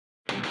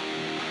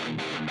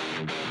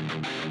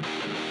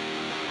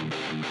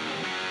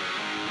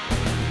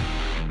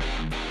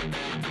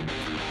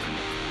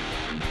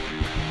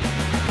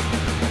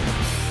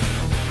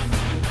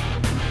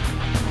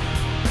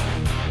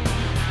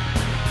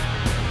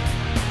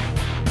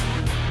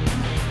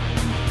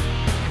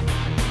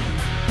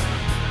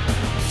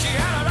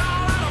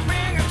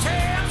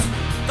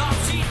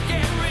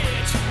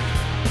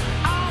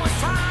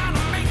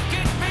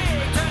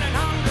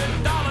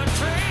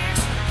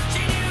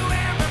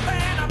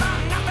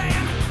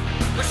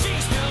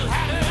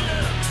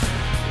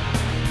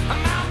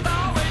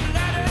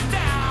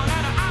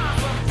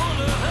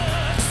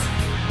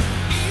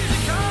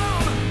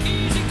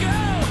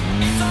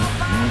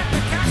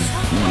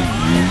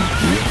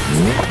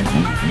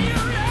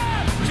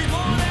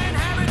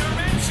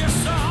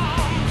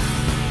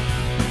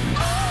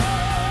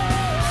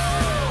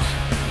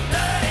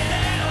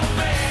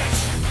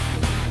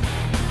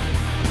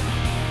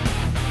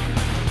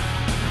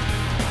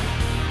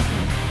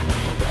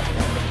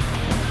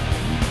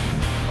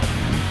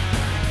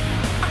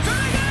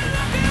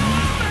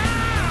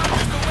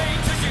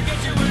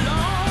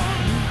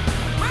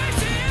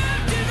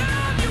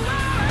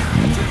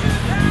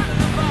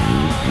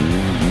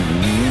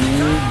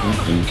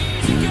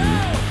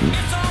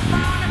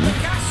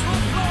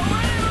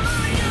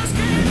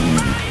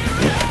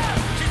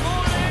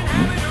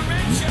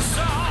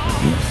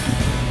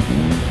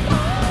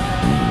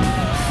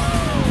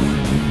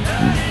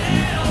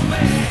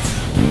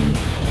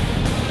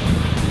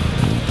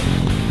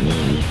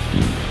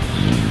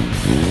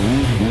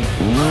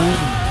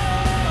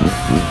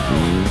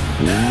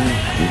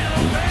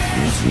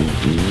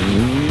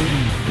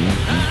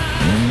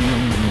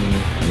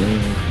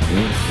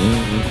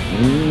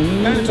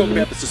I'm going to talk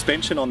about the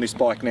suspension on this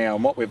bike now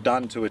and what we've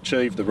done to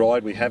achieve the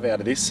ride we have out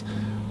of this.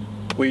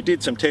 We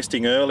did some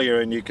testing earlier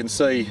and you can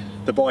see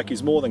the bike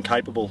is more than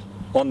capable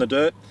on the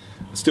dirt.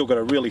 It's still got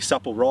a really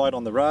supple ride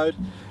on the road.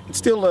 It's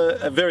still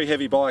a very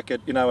heavy bike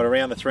at, at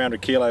around the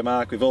 300 kilo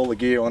mark with all the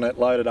gear on it,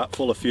 loaded up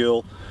full of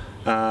fuel,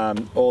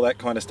 all that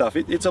kind of stuff.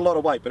 It's a lot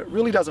of weight, but it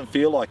really doesn't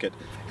feel like it.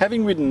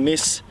 Having ridden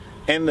this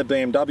and the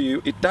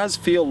BMW, it does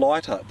feel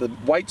lighter. The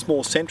weight's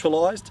more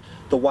centralised,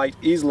 the weight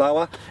is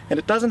lower, and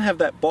it doesn't have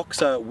that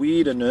boxer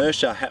weird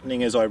inertia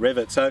happening as I rev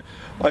it. So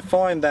I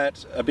find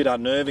that a bit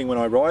unnerving when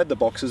I ride the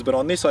boxers, but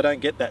on this I don't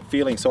get that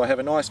feeling, so I have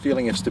a nice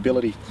feeling of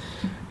stability.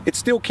 It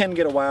still can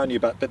get away on you,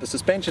 but the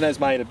suspension has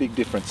made a big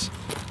difference.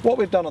 What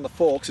we've done on the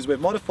forks is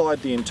we've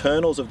modified the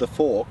internals of the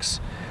forks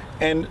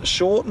and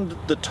shortened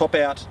the top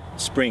out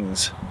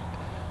springs.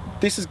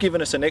 This has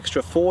given us an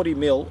extra 40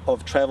 mil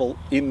of travel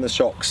in the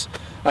shocks,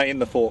 in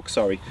the forks,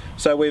 sorry.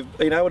 So we've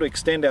been able to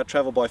extend our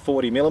travel by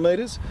 40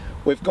 millimeters.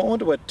 We've gone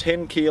to a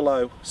 10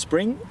 kilo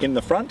spring in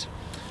the front.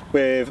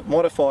 We've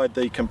modified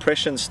the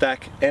compression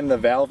stack and the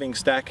valving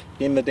stack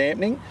in the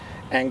dampening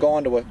and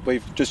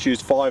we've just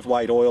used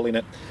 5-weight oil in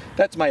it.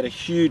 That's made a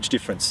huge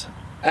difference,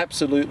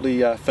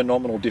 absolutely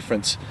phenomenal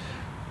difference.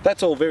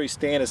 That's all very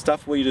standard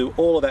stuff. We do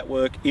all of that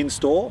work in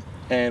store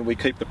and we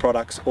keep the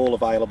products all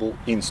available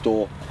in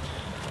store.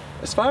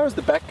 As far as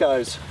the back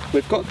goes,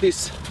 we've got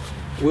this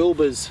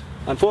Wilbers.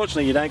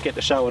 Unfortunately you don't get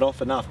to show it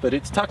off enough, but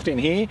it's tucked in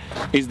here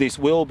is this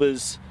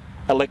Wilbers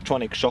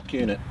electronic shock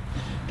unit.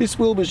 This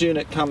Wilbers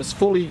unit comes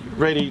fully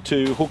ready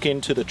to hook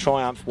into the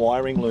Triumph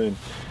wiring loom.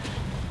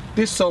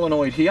 This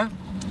solenoid here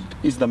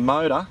is the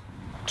motor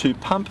to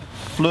pump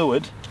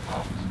fluid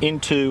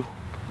into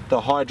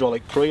the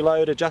hydraulic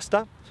preload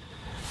adjuster,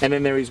 and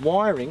then there is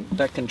wiring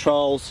that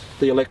controls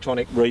the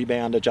electronic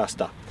rebound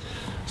adjuster.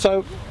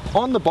 So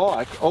on the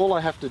bike all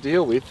I have to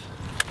deal with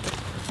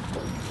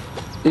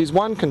is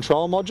one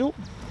control module,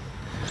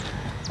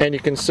 and you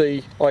can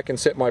see I can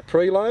set my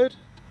preload.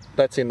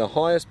 That's in the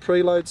highest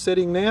preload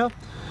setting now.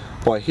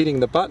 By hitting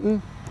the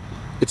button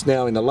it's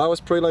now in the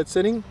lowest preload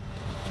setting,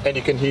 and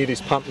you can hear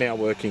this pump now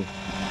working.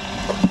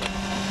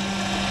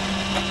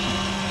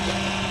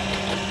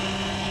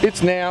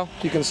 It's now,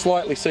 you can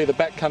slightly see the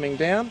back coming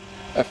down,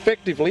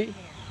 effectively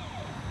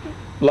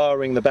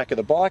lowering the back of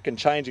the bike and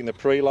changing the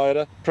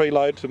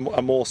preload to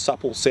a more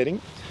supple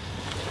setting.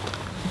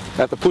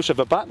 At the push of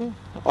a button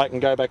I can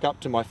go back up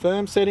to my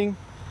firm setting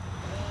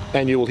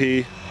and you will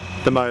hear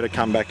the motor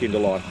come back into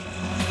life.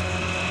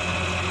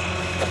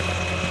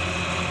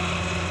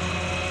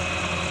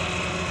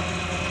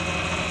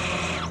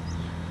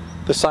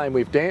 The same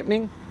with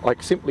dampening. I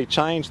simply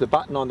change the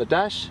button on the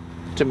dash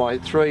to my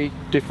 3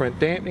 different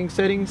dampening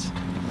settings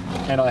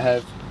and I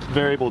have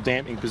variable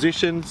dampening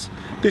positions.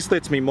 This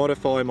lets me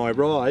modify my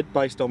ride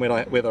based on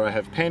whether I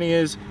have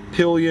panniers,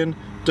 pillion,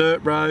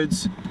 dirt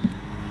roads,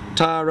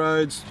 tar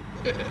roads.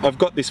 I've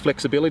got this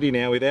flexibility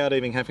now without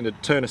even having to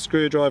turn a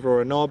screwdriver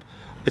or a knob.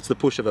 It's the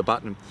push of a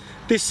button.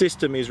 This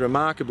system is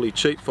remarkably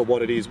cheap for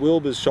what it is.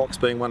 Wilbers Shocks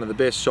being one of the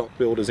best shock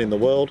builders in the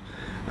world.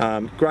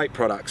 Great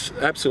products,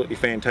 absolutely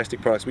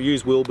fantastic products. We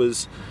use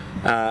Wilbers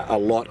a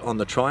lot on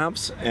the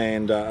Triumphs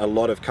and a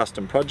lot of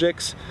custom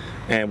projects,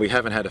 and we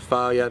haven't had a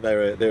failure.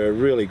 They're a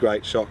really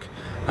great shock.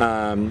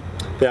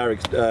 They are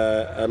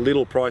a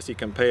little pricey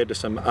compared to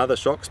some other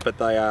shocks, but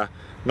they are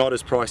not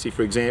as pricey,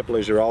 for example,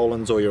 as your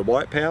Ohlins or your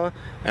White Power,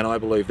 and I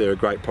believe they're a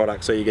great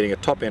product. So you're getting a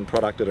top-end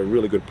product at a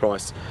really good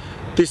price.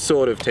 This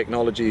sort of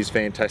technology is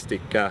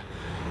fantastic.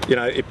 You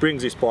know, it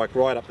brings this bike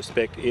right up to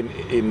spec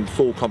in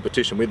full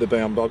competition with the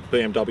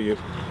BMW.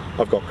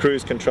 I've got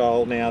cruise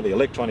control now, the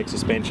electronic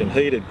suspension,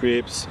 heated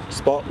grips,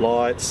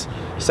 spotlights,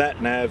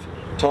 sat-nav,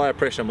 tyre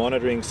pressure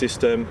monitoring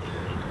system,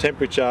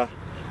 temperature,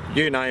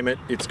 you name it,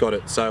 it's got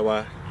it. So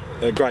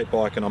a great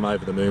bike, and I'm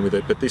over the moon with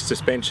it. But this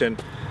suspension,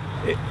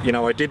 you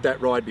know, I did that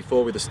ride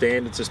before with a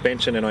standard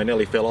suspension and I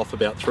nearly fell off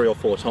about 3 or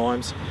 4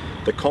 times.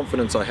 The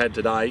confidence I had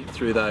today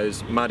through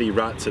those muddy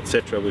ruts,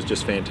 etc., was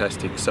just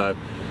fantastic. So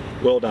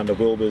well done to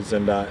Wilbers,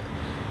 and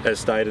as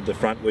stated, the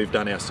front we've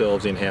done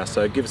ourselves in-house.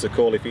 So give us a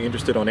call if you're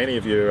interested on any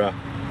of your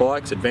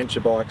bikes, adventure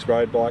bikes,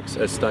 road bikes.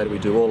 As stated, we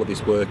do all of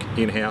this work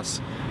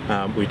in-house.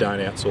 We don't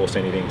outsource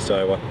anything.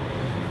 So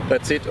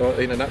that's it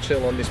in a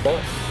nutshell on this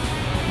bike.